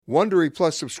Wondery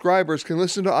Plus subscribers can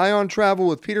listen to Ion Travel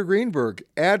with Peter Greenberg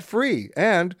ad-free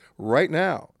and right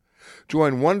now.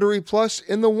 Join Wondery Plus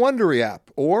in the Wondery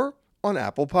app or on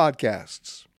Apple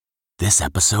Podcasts. This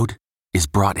episode is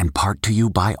brought in part to you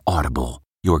by Audible,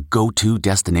 your go-to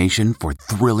destination for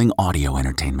thrilling audio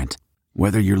entertainment.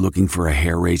 Whether you're looking for a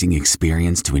hair-raising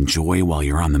experience to enjoy while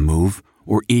you're on the move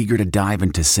or eager to dive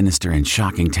into sinister and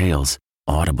shocking tales,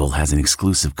 Audible has an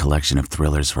exclusive collection of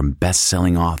thrillers from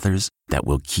best-selling authors that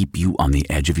will keep you on the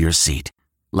edge of your seat.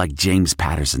 Like James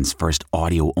Patterson's first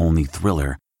audio-only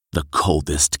thriller, The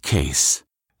Coldest Case.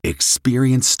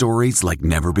 Experience stories like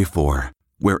never before,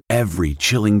 where every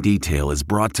chilling detail is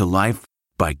brought to life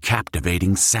by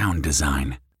captivating sound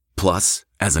design. Plus,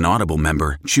 as an Audible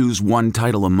member, choose one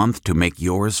title a month to make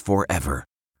yours forever.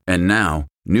 And now,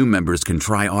 new members can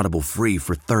try Audible free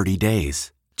for 30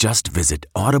 days. Just visit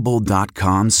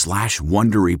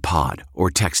audible.com/WonderyPod or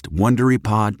text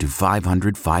WonderyPod to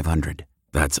 500-500.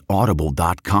 That's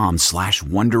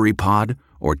audible.com/WonderyPod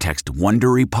or text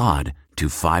WonderyPod to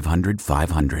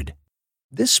 500-500.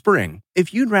 This spring,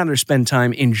 if you'd rather spend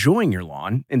time enjoying your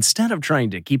lawn instead of trying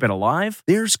to keep it alive,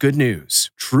 there's good news.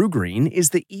 TruGreen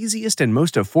is the easiest and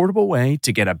most affordable way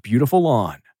to get a beautiful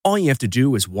lawn. All you have to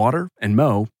do is water and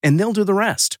mow, and they'll do the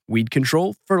rest. Weed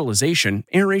control, fertilization,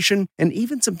 aeration, and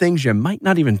even some things you might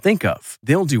not even think of.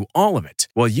 They'll do all of it,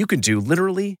 while you can do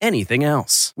literally anything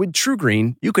else. With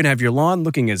TruGreen, you can have your lawn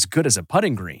looking as good as a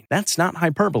putting green. That's not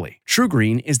hyperbole.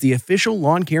 TruGreen is the official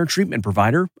lawn care treatment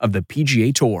provider of the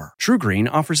PGA Tour. TruGreen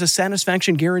offers a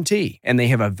satisfaction guarantee, and they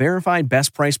have a verified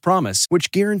best price promise, which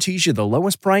guarantees you the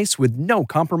lowest price with no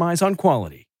compromise on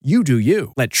quality. You do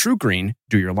you. Let TruGreen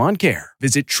do your lawn care.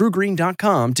 Visit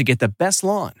TruGreen.com to get the best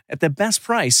lawn at the best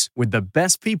price with the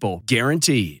best people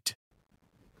guaranteed.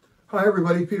 Hi,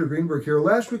 everybody. Peter Greenberg here.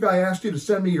 Last week, I asked you to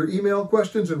send me your email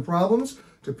questions and problems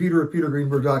to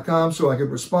peter@petergreenberg.com so I could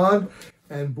respond.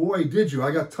 And boy, did you. I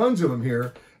got tons of them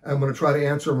here. I'm going to try to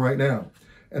answer them right now.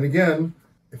 And again,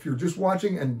 if you're just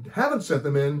watching and haven't sent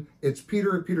them in, it's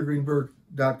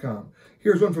peter@petergreenberg.com.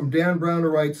 Here's one from Dan Brown who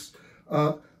writes,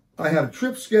 I had a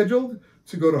trip scheduled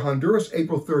to go to Honduras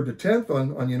April 3rd to 10th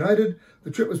on United. The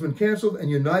trip has been canceled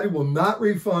and United will not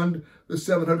refund the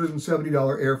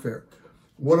 $770 airfare.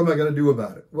 What am I going to do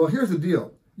about it? Well, here's the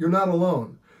deal. You're not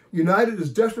alone. United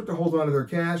is desperate to hold on to their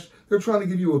cash. They're trying to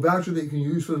give you a voucher that you can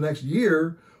use for the next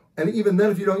year. And even then,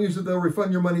 if you don't use it, they'll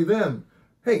refund your money then.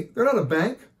 Hey, they're not a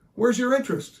bank. Where's your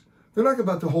interest? They're not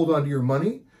about to hold on to your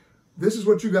money. This is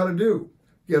what you got to do.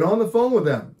 Get on the phone with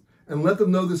them and let them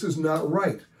know this is not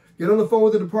right. Get on the phone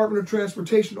with the Department of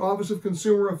Transportation Office of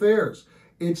Consumer Affairs.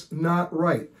 It's not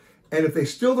right. And if they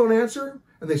still don't answer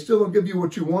and they still don't give you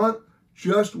what you want,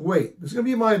 just wait. This is going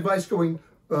to be my advice going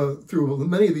through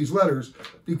many of these letters,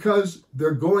 because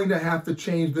they're going to have to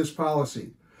change this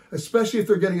policy, especially if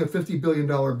they're getting a $50 billion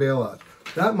bailout.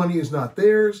 That money is not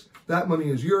theirs. That money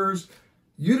is yours.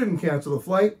 You didn't cancel the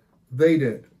flight. They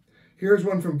did. Here's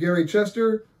one from Gary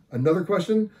Chester. Another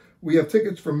question. We have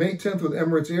tickets for May 10th with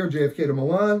Emirates Air, JFK to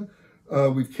Milan.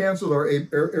 We've canceled our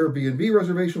Airbnb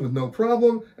reservation with no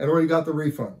problem and already got the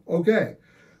refund. Okay.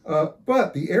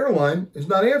 But the airline is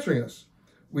not answering us.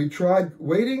 We tried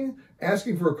waiting,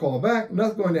 asking for a call back.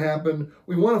 Nothing going to happen.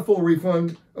 We want a full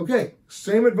refund. Okay.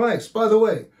 Same advice. By the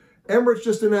way, Emirates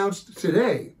just announced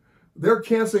today they're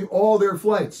canceling all their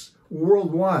flights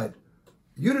worldwide.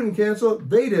 You didn't cancel.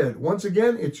 They did. Once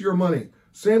again, it's your money.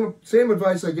 Same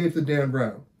advice I gave to Dan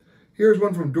Brown. Here's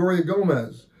one from Doria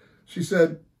Gomez. She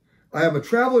said, I am a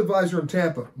travel advisor in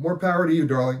Tampa. More power to you,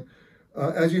 darling.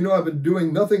 As you know, I've been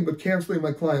doing nothing but canceling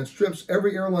my clients' trips.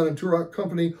 Every airline and tour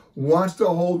company wants to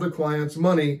hold the client's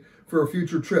money for a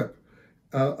future trip.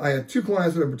 I had two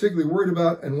clients that I'm particularly worried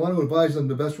about and want to advise them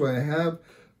the best way I have.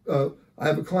 I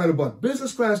have a client who bought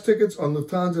business class tickets on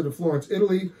Lufthansa to Florence,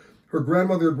 Italy. Her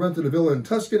grandmother had rented a villa in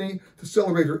Tuscany to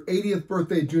celebrate her 80th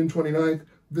birthday, June 29th.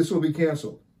 This will be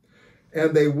canceled.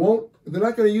 And they're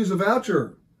not going to use a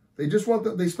voucher. They just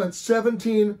they spent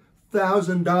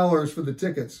 $17,000 for the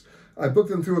tickets. I booked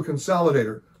them through a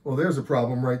consolidator. Well, there's a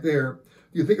problem right there.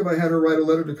 Do you think if I had her write a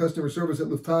letter to customer service at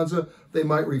Lufthansa, they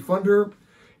might refund her?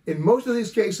 In most of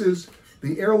these cases,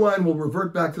 the airline will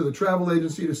revert back to the travel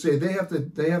agency to say they have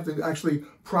to actually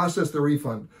process the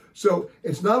refund. So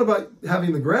it's not about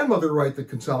having the grandmother write the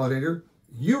consolidator.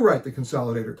 You write the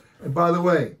consolidator. And by the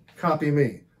way, copy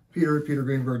me,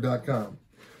 peter@petergreenberg.com.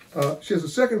 She has a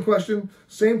second question,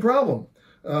 same problem.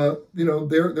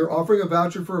 They're offering a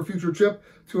voucher for a future trip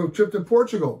to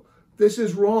Portugal. This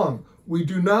is wrong. We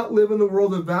do not live in the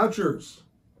world of vouchers.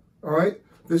 All right?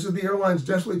 This is the airlines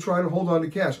desperately trying to hold on to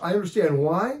cash. I understand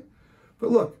why,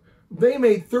 but look, They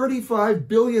made $35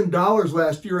 billion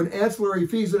last year in ancillary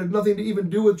fees that had nothing to even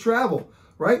do with travel,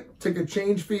 right? Ticket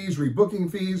change fees, rebooking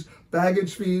fees,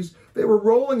 baggage fees. They were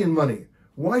rolling in money.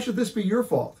 Why should this be your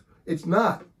fault? It's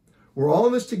not. We're all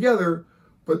in this together,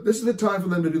 but this is the time for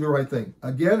them to do the right thing.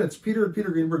 Again, it's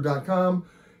peter@petergreenberg.com.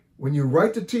 When you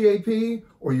write to TAP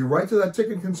or you write to that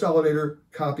ticket consolidator,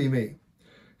 copy me.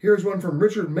 Here's one from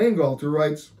Richard Mangold, who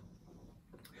writes,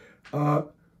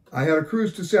 I had a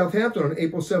cruise to Southampton on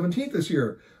April 17th this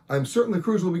year. I'm certain the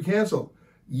cruise will be canceled.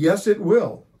 Yes, it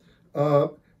will.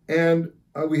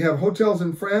 We have hotels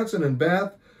in France and in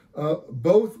Bath.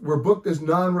 Both were booked as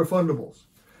non-refundables.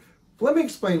 Let me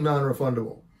explain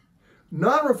non-refundable.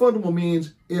 Non-refundable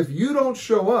means if you don't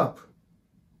show up,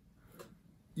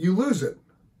 you lose it.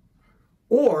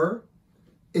 Or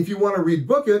if you want to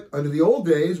rebook it under the old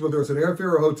days, whether it's an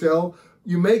airfare or a hotel,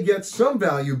 you may get some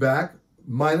value back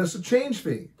minus a change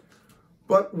fee.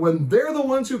 But when they're the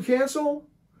ones who cancel,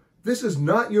 this is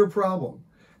not your problem.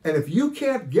 And if you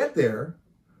can't get there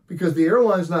because the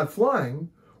airline's not flying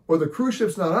or the cruise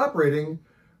ship's not operating,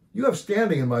 you have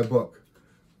standing in my book.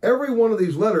 Every one of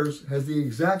these letters has the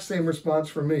exact same response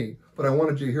from me, but I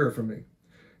wanted you to hear it from me.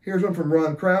 Here's one from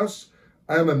Ron Krause.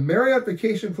 I am a Marriott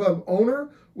Vacation Club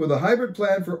owner with a hybrid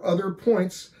plan for other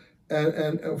points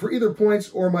and for either points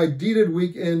or my deeded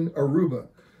week in Aruba.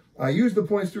 I used the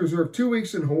points to reserve 2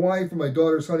 weeks in Hawaii for my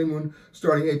daughter's honeymoon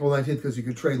starting April 19th because you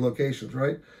could trade locations,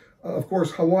 right? Of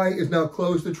course, Hawaii is now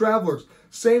closed to travelers.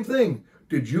 Same thing.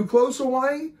 Did you close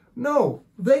Hawaii? No,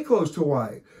 they closed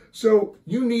Hawaii. So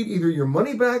you need either your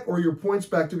money back or your points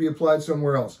back to be applied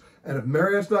somewhere else. And if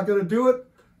Marriott's not going to do it,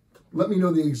 let me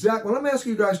know the exact. When I'm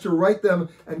asking you guys to write them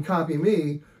and copy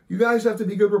me, you guys have to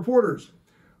be good reporters.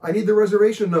 I need the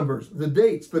reservation numbers, the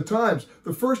dates, the times,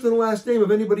 the first and last name of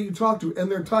anybody you talk to,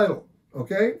 and their title,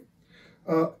 okay?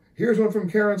 Here's one from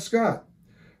Karen Scott.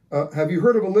 Have you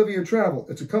heard of Olivia Travel?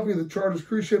 It's a company that charters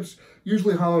cruise ships,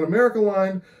 usually Holland America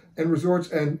Line, and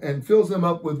resorts and fills them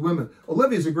up with women.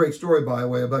 Olivia is a great story, by the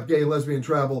way, about gay and lesbian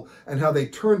travel and how they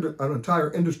turned an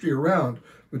entire industry around,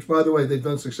 which, by the way, they've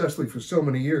done successfully for so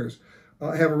many years.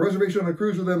 I have a reservation on a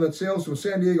cruise with them that sails from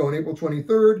San Diego on April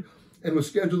 23rd and was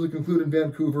scheduled to conclude in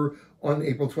Vancouver on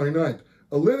April 29th.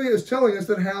 Olivia is telling us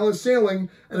that Hal is sailing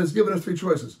and has given us 3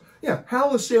 choices. Yeah,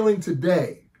 Hal is sailing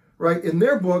today, right? In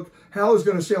their book, Hal is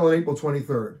going to sail on April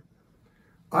 23rd.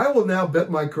 I will now bet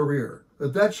my career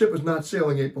that that ship is not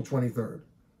sailing April 23rd.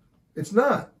 It's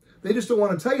not. They just don't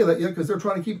want to tell you that yet because they're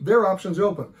trying to keep their options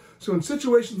open. So in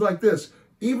situations like this,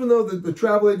 even though the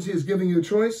travel agency is giving you a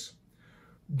choice,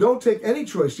 don't take any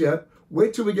choice yet.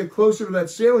 Wait till we get closer to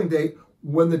that sailing date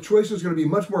when the choice is going to be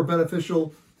much more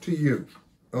beneficial to you,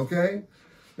 okay?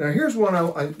 Now here's one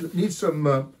I need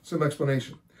some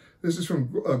explanation. This is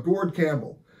from Gord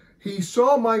Campbell. He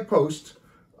saw my post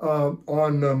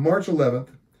on March 11th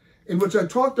in which I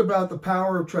talked about the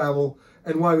power of travel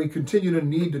and why we continue to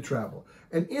need to travel.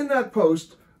 And in that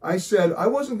post, I said I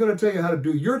wasn't going to tell you how to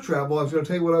do your travel. I was going to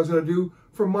tell you what I was going to do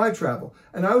for my travel.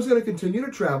 And I was going to continue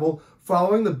to travel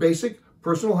following the basic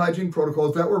personal hygiene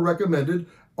protocols that were recommended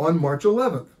on March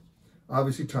 11th.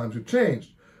 Obviously, times have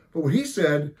changed. But what he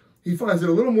said, he finds it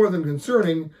a little more than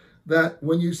concerning that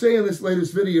when you say in this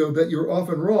latest video that you're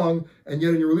often wrong, and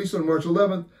yet in your release on March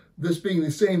 11th, this being the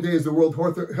same day as the World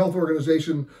Health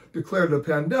Organization declared a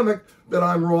pandemic, that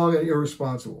I'm wrong and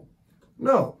irresponsible.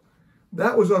 No,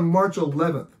 that was on March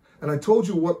 11th. And I told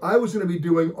you what I was going to be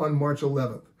doing on March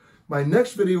 11th. My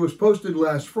next video was posted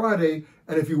last Friday,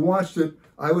 and if you watched it,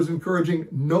 I was encouraging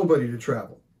nobody to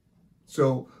travel.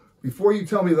 So before you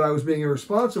tell me that I was being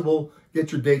irresponsible,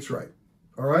 get your dates right.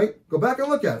 All right? Go back and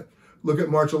look at it. Look at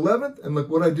March 11th and look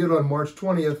what I did on March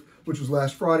 20th, which was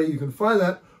last Friday. You can find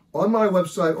that on my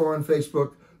website or on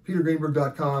Facebook,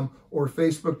 petergreenberg.com or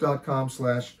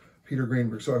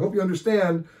facebook.com/petergreenberg. So I hope you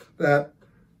understand that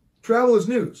travel is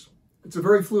news. It's a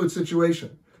very fluid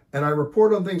situation. And I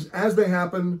report on things as they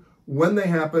happen, when they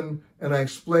happen, and I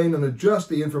explain and adjust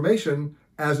the information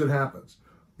as it happens.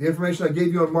 The information I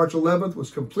gave you on March 11th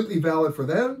was completely valid for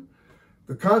them.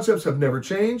 The concepts have never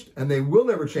changed, and they will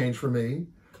never change for me.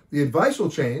 The advice will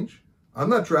change. I'm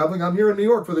not traveling. I'm here in New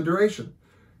York for the duration.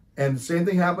 And the same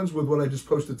thing happens with what I just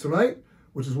posted tonight,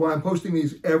 which is why I'm posting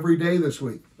these every day this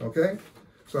week, okay?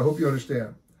 So I hope you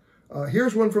understand.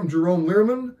 Here's one from Jerome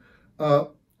Learman. I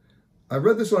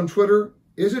read this on Twitter.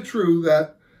 Is it true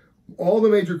that all the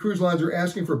major cruise lines are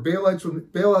asking for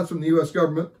bailouts from the U.S.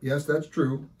 government? Yes, that's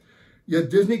true. Yet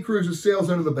Disney Cruises sails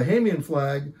under the Bahamian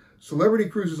flag, Celebrity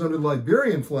Cruises under the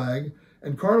Liberian flag,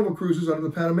 and Carnival Cruises under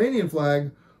the Panamanian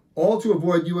flag, all to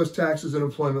avoid U.S. taxes and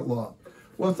employment law.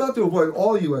 Well, it's not to avoid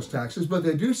all U.S. taxes, but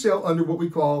they do sail under what we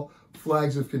call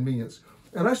flags of convenience.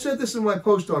 And I said this in my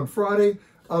post on Friday,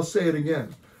 I'll say it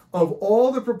again. Of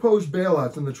all the proposed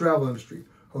bailouts in the travel industry,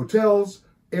 hotels,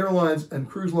 airlines, and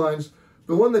cruise lines,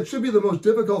 the one that should be the most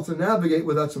difficult to navigate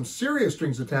without some serious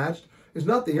strings attached is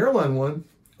not the airline one,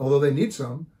 although they need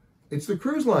some, it's the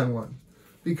cruise line one.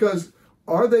 Because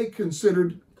are they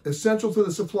considered essential to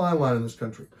the supply line in this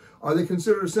country? Are they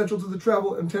considered essential to the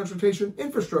travel and transportation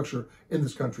infrastructure in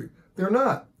this country? They're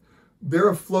not. They're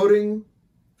a floating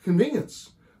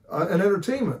convenience, an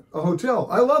entertainment, a hotel.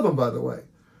 I love them, by the way.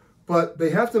 But they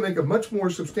have to make a much more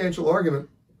substantial argument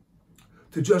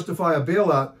to justify a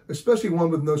bailout, especially one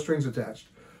with no strings attached.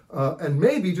 And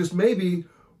maybe, just maybe,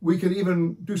 we could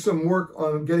even do some work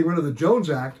on getting rid of the Jones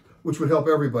Act, which would help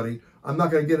everybody. I'm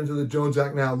not going to get into the Jones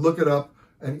Act now. Look it up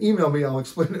and email me. I'll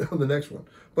explain it on the next one.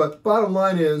 But bottom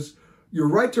line is, you're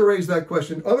right to raise that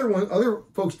question. Other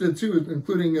folks did too,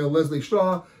 including Leslie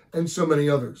Shaw and so many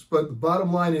others. But the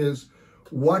bottom line is,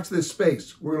 watch this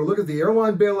space. We're going to look at the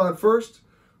airline bailout first,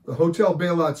 the hotel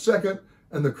bailout second,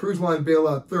 and the cruise line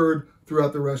bailout third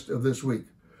throughout the rest of this week.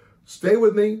 Stay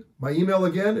with me. My email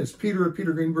again is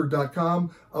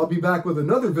peter@petergreenberg.com. I'll be back with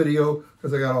another video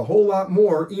because I got a whole lot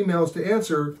more emails to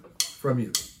answer from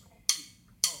you.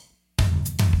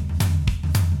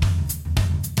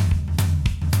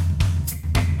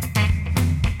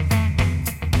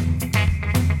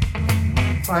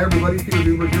 Hi everybody, Peter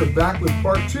Greenberg here, back with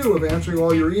part 2 of answering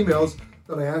all your emails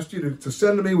that I asked you to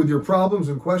send to me with your problems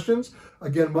and questions.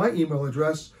 Again, my email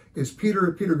address is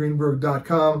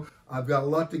peter@petergreenberg.com. I've got a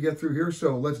lot to get through here,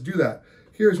 so let's do that.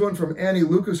 Here's one from Annie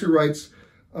Lucas who writes,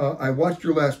 I watched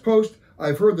your last post.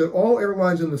 I've heard that all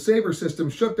airlines in the Sabre system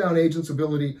shut down agents'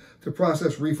 ability to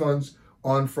process refunds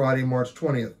on Friday, March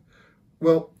 20th.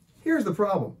 Well, here's the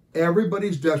problem.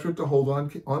 Everybody's desperate to hold on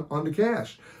to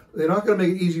cash. They're not going to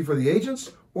make it easy for the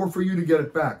agents or for you to get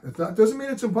it back. It doesn't mean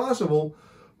it's impossible,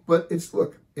 but it's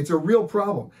a real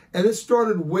problem. And it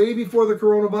started way before the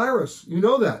coronavirus. You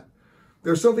know that.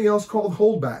 There's something else called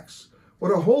holdbacks.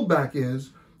 What a holdback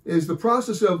is the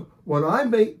process of when I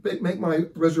make my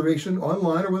reservation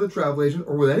online or with a travel agent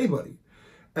or with anybody,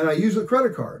 and I use a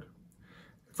credit card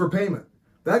for payment.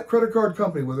 That credit card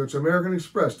company, whether it's American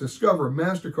Express, Discover,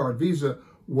 MasterCard, Visa,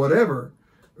 whatever,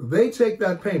 they take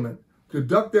that payment,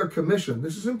 deduct their commission,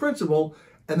 this is in principle,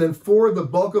 and then forward the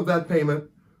bulk of that payment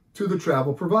to the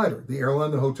travel provider, the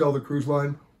airline, the hotel, the cruise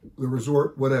line, the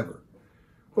resort, whatever.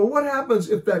 But what happens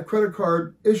if that credit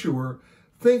card issuer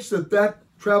thinks that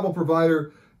travel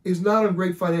provider is not on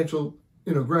great financial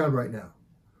ground right now?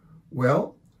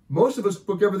 Well, most of us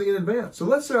book everything in advance. So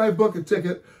let's say I book a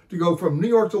ticket to go from New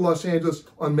York to Los Angeles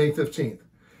on May 15th,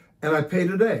 and I pay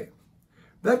today.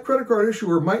 That credit card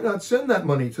issuer might not send that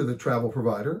money to the travel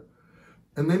provider,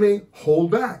 and they may hold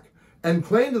back and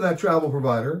claim to that travel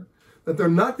provider that they're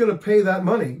not going to pay that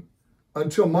money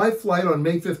until my flight on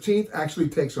May 15th actually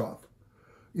takes off.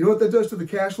 You know what that does to the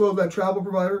cash flow of that travel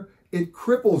provider? It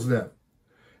cripples them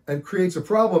and creates a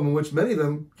problem in which many of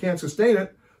them can't sustain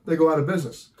it. They go out of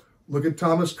business. Look at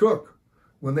Thomas Cook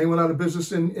when they went out of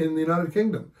business in the United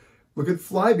Kingdom. Look at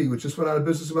Flybe, which just went out of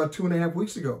business about 2.5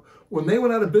 weeks ago. When they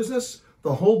went out of business,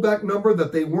 the holdback number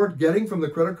that they weren't getting from the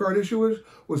credit card issuers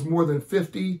was more than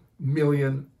 $50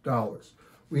 million.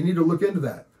 We need to look into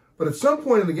that. But at some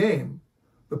point in the game,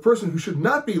 the person who should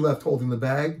not be left holding the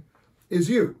bag is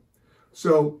you.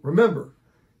 So remember,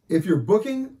 if you're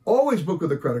booking, always book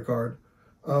with a credit card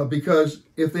because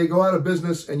if they go out of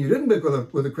business and you didn't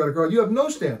book with a credit card, you have no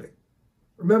standing.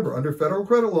 Remember, under federal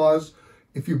credit laws,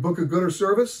 if you book a good or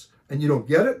service and you don't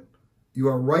get it,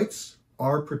 your rights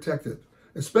are protected,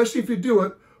 especially if you do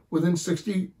it within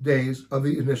 60 days of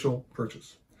the initial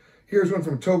purchase. Here's one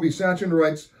from Toby Sachin who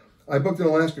writes, I booked an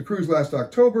Alaska cruise last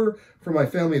October for my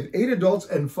family of 8 adults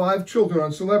and 5 children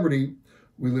on Celebrity.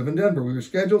 We live in Denver. We were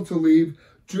scheduled to leave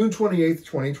June 28th,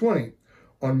 2020.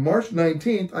 On March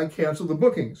 19th, I canceled the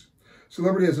bookings.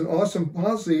 Celebrity has an awesome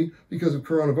policy because of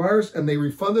coronavirus, and they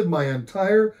refunded my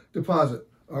entire deposit.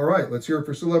 All right, let's hear it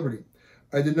for Celebrity.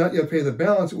 I did not yet pay the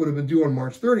balance. It would have been due on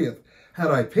March 30th. Had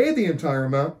I paid the entire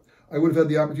amount, I would have had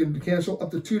the opportunity to cancel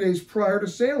up to 2 days prior to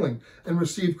sailing and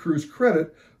receive cruise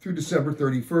credit through December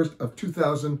 31st of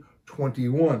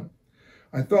 2021.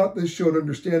 I thought this showed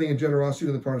understanding and generosity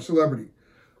on the part of Celebrity.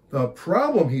 The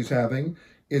problem he's having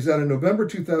is that in November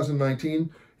 2019,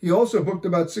 he also booked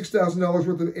about $6,000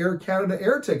 worth of Air Canada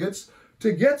air tickets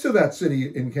to get to that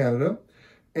city in Canada.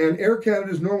 And Air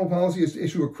Canada's normal policy is to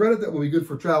issue a credit that will be good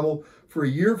for travel for a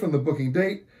year from the booking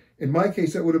date. In my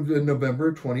case, that would have been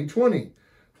November 2020.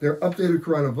 Their updated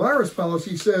coronavirus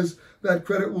policy says that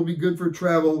credit will be good for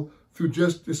travel through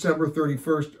just December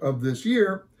 31st of this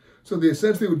year. So they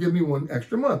essentially would give me 1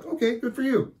 extra month. Okay, good for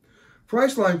you.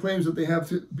 Priceline claims that they have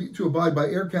to abide by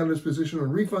Air Canada's position on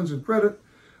refunds and credit.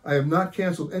 I have not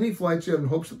canceled any flights yet in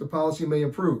hopes that the policy may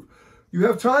improve. You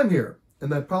have time here,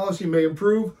 and that policy may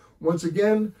improve. Once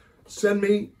again, send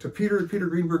me to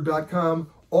peter@petergreenberg.com.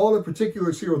 All the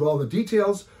particulars here with all the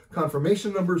details,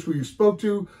 confirmation numbers, who you spoke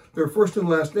to, their first and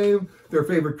last name, their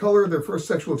favorite color, their first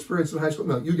sexual experience in high school.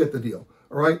 No, you get the deal.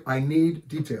 All right? I need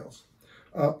details.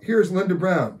 Here's Linda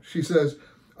Brown. She says,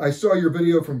 I saw your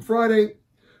video from Friday.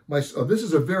 This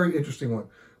is a very interesting one.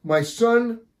 My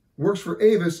son works for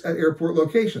Avis at airport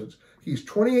locations. He's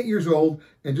 28 years old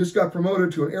and just got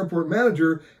promoted to an airport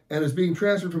manager and is being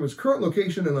transferred from his current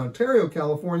location in Ontario,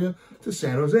 California to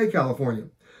San Jose, California.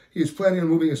 He is planning on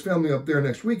moving his family up there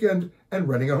next weekend and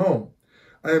renting a home.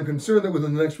 I am concerned that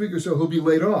within the next week or so, he'll be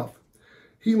laid off.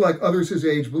 He, like others his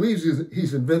age, believes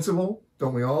he's invincible,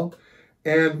 don't we all?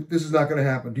 And this is not going to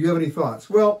happen. Do you have any thoughts?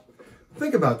 Well,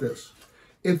 think about this.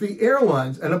 If the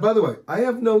airlines, and by the way, I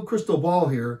have no crystal ball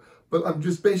here, but I'm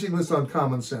just basing this on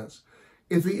common sense.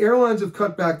 If the airlines have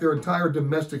cut back their entire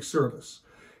domestic service,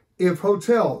 if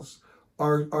hotels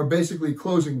are basically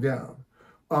closing down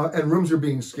and rooms are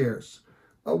being scarce,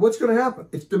 what's going to happen?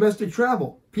 It's domestic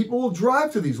travel. People will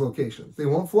drive to these locations. They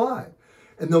won't fly.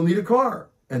 And they'll need a car.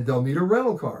 And they'll need a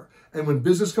rental car. And when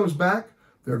business comes back,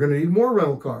 they're going to need more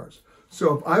rental cars.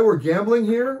 So if I were gambling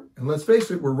here, and let's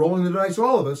face it, we're rolling the dice,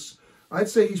 all of us, I'd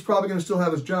say he's probably going to still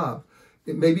have his job.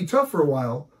 It may be tough for a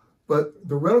while, but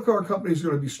the rental car company is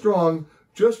going to be strong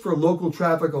just for local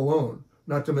traffic alone,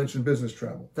 not to mention business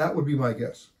travel. That would be my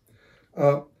guess.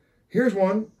 Here's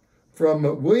one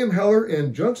from William Heller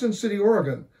in Junction City,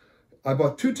 Oregon. I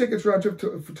bought 2 tickets round trip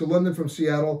to London from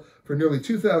Seattle for nearly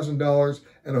 $2,000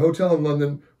 and a hotel in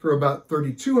London for about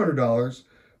 $3,200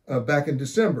 back in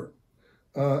December.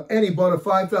 And he bought a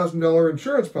 $5,000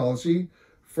 insurance policy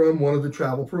from one of the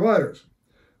travel providers.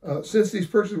 Since these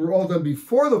purchases were all done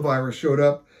before the virus showed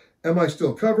up, am I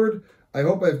still covered? I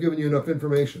hope I've given you enough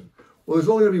information. Well, there's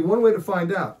only going to be one way to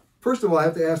find out. First of all, I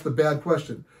have to ask the bad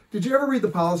question. Did you ever read the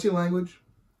policy language?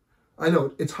 I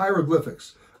know, it's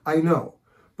hieroglyphics. I know.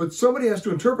 But somebody has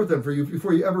to interpret them for you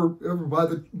before you ever buy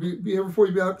before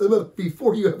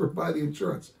you ever buy the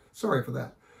insurance. Sorry for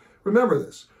that. Remember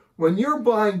this. When you're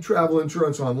buying travel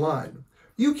insurance online,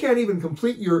 you can't even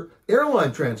complete your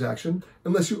airline transaction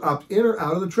unless you opt in or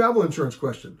out of the travel insurance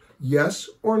question. Yes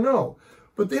or no.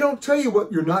 But they don't tell you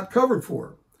what you're not covered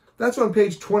for. That's on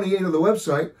page 28 of the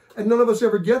website, and none of us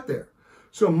ever get there.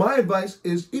 So my advice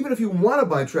is, even if you want to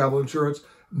buy travel insurance,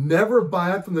 never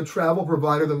buy it from the travel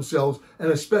provider themselves,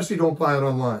 and especially don't buy it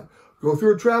online. Go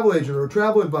through a travel agent or a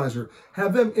travel advisor.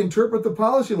 Have them interpret the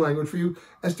policy language for you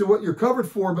as to what you're covered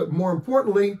for, but more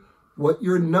importantly, what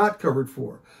you're not covered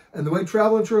for. And the way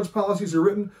travel insurance policies are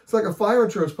written, it's like a fire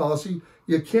insurance policy.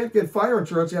 You can't get fire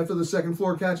insurance after the second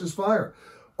floor catches fire.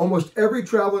 Almost every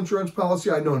travel insurance policy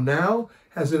I know now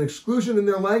has an exclusion in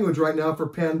their language right now for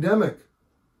pandemic.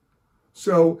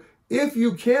 So if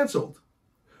you canceled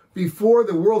before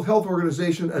the World Health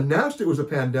Organization announced it was a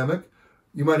pandemic,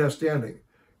 you might have standing.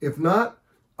 If not,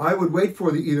 I would wait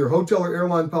for the either hotel or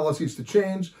airline policies to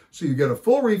change so you get a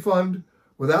full refund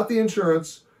without the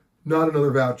insurance, not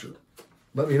another voucher.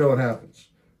 Let me know what happens.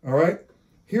 All right?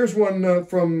 Here's one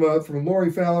from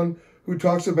Lori Fallon, who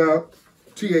talks about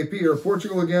TAP or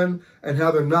Portugal again and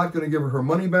how they're not going to give her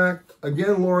money back.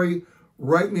 Again, Lori,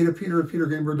 write me to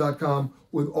peter@petergreenberg.com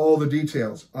with all the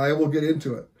details. I will get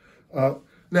into it.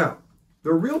 Now,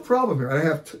 the real problem here, and I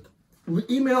have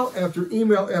email after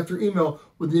email after email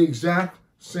with the exact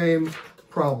same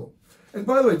problem. And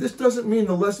by the way, this doesn't mean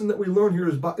the lesson that we learn here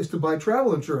is to buy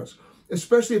travel insurance,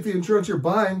 especially if the insurance you're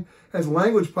buying has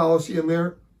language policy in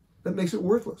there that makes it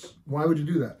worthless. Why would you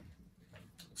do that?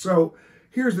 So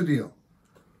here's the deal.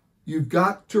 You've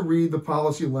got to read the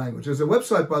policy language. There's a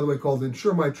website, by the way, called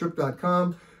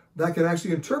insuremytrip.com that can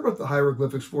actually interpret the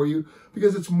hieroglyphics for you,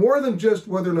 because it's more than just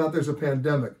whether or not there's a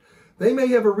pandemic. They may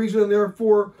have a reason in there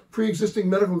for pre-existing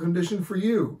medical condition for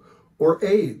you, or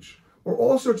age, or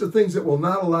all sorts of things that will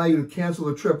not allow you to cancel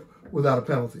the trip without a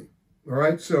penalty. All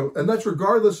right? So, and that's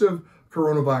regardless of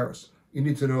coronavirus. You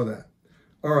need to know that.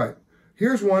 All right.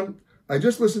 Here's one. I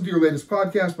just listened to your latest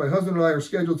podcast. My husband and I are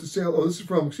scheduled to sail. Oh, this is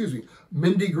from,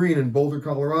 Mindy Green in Boulder,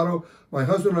 Colorado. My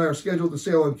husband and I are scheduled to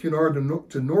sail on Cunard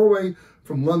to Norway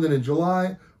from London in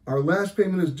July. Our last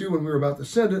payment is due and we're about to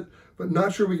send it, but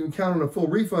not sure we can count on a full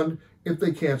refund if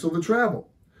they cancel the travel.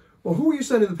 Well, who are you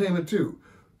sending the payment to?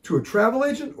 To a travel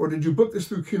agent, or did you book this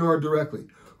through Cunard directly?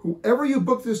 Whoever you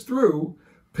book this through,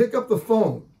 pick up the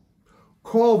phone,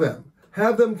 call them,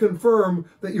 have them confirm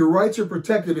that your rights are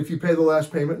protected if you pay the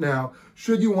last payment now,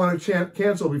 should you want to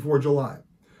cancel before July.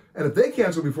 And if they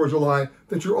cancel before July,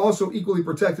 that you're also equally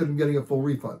protected in getting a full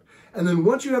refund. And then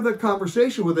once you have that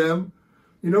conversation with them,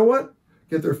 you know what?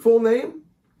 Get their full name,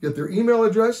 get their email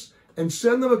address, and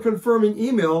send them a confirming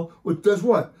email, which does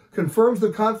what? Confirms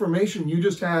the confirmation you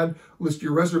just had, list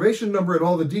your reservation number and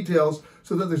all the details,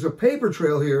 so that there's a paper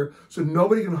trail here, so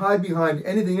nobody can hide behind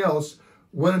anything else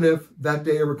when and if that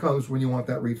day ever comes when you want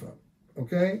that refund.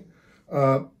 Okay?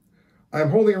 I'm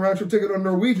holding a round-trip ticket on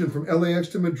Norwegian from LAX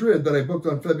to Madrid that I booked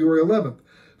on February 11th.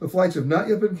 The flights have not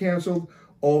yet been canceled,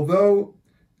 although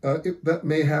that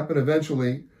may happen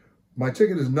eventually. My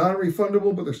ticket is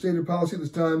non-refundable, but their stated policy this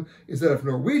time is that if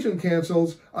Norwegian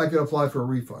cancels, I can apply for a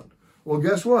refund. Well,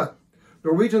 guess what?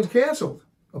 Norwegian's canceled.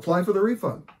 Apply for the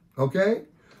refund. Okay?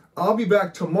 I'll be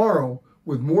back tomorrow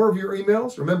with more of your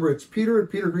emails. Remember, it's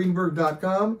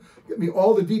peter@petergreenberg.com. Get me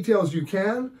all the details you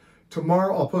can.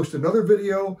 Tomorrow, I'll post another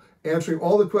video answering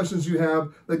all the questions you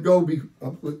have that deal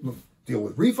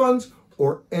with refunds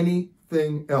or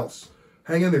anything else.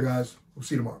 Hang in there, guys. We'll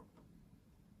see you tomorrow.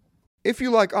 If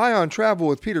you like Ion Travel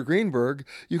with Peter Greenberg,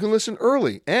 you can listen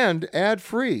early and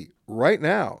ad-free right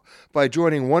now by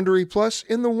joining Wondery Plus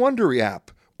in the Wondery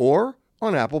app or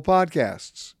on Apple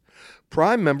Podcasts.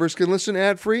 Prime members can listen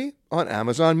ad-free on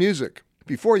Amazon Music.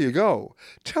 Before you go,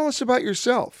 tell us about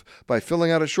yourself by filling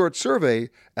out a short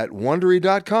survey at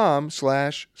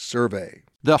Wondery.com/survey.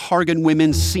 The Hargan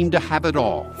women seem to have it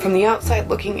all. From the outside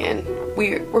looking in,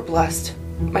 we were blessed.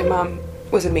 My mom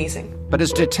was amazing. But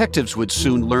as detectives would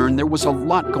soon learn, there was a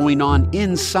lot going on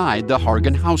inside the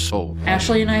Hargan household.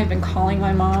 Ashley and I have been calling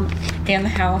my mom and the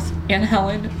house and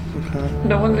Helen. Okay.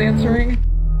 No one's answering.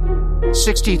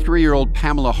 63-year-old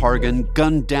Pamela Hargan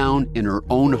gunned down in her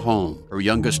own home. Her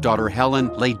youngest daughter,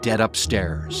 Helen, lay dead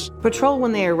upstairs. Patrol,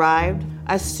 when they arrived,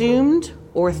 assumed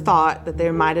or thought that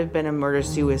there might have been a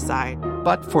murder-suicide.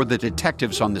 But for the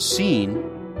detectives on the scene,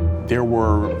 there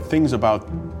were things about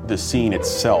the scene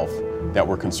itself that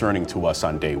were concerning to us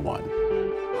on day one.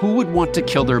 Who would want to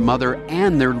kill their mother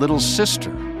and their little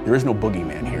sister? There is no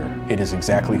boogeyman here. It is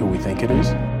exactly who we think it is.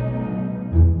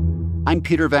 I'm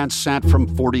Peter Van Sant from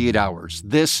 48 Hours.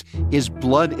 This is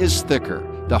Blood is Thicker,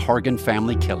 the Hargan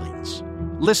Family Killings.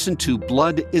 Listen to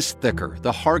Blood is Thicker,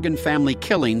 the Hargan Family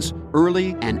Killings,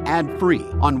 early and ad-free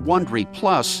on Wondery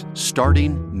Plus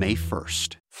starting May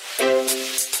 1st.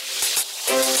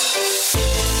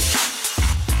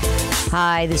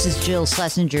 Hi, this is Jill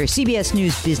Schlesinger, CBS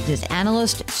News business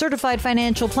analyst, certified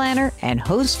financial planner, and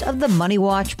host of the Money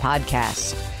Watch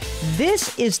podcast.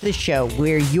 This is the show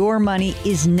where your money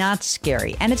is not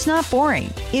scary and it's not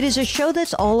boring. It is a show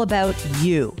that's all about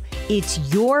you. It's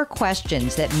your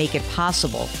questions that make it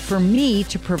possible for me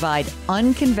to provide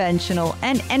unconventional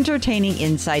and entertaining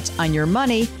insights on your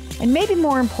money and maybe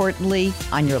more importantly,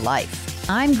 on your life.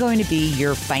 I'm going to be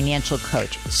your financial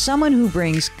coach, someone who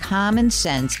brings common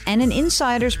sense and an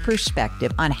insider's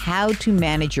perspective on how to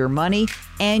manage your money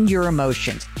and your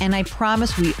emotions. And I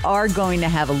promise we are going to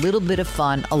have a little bit of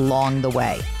fun along the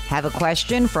way. Have a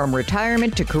question from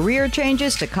retirement to career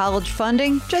changes to college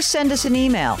funding? Just send us an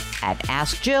email at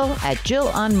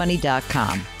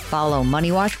askjill@jillonmoney.com. Follow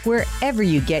Money Watch wherever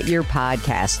you get your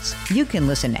podcasts. You can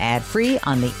listen ad-free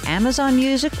on the Amazon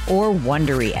Music or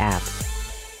Wondery app.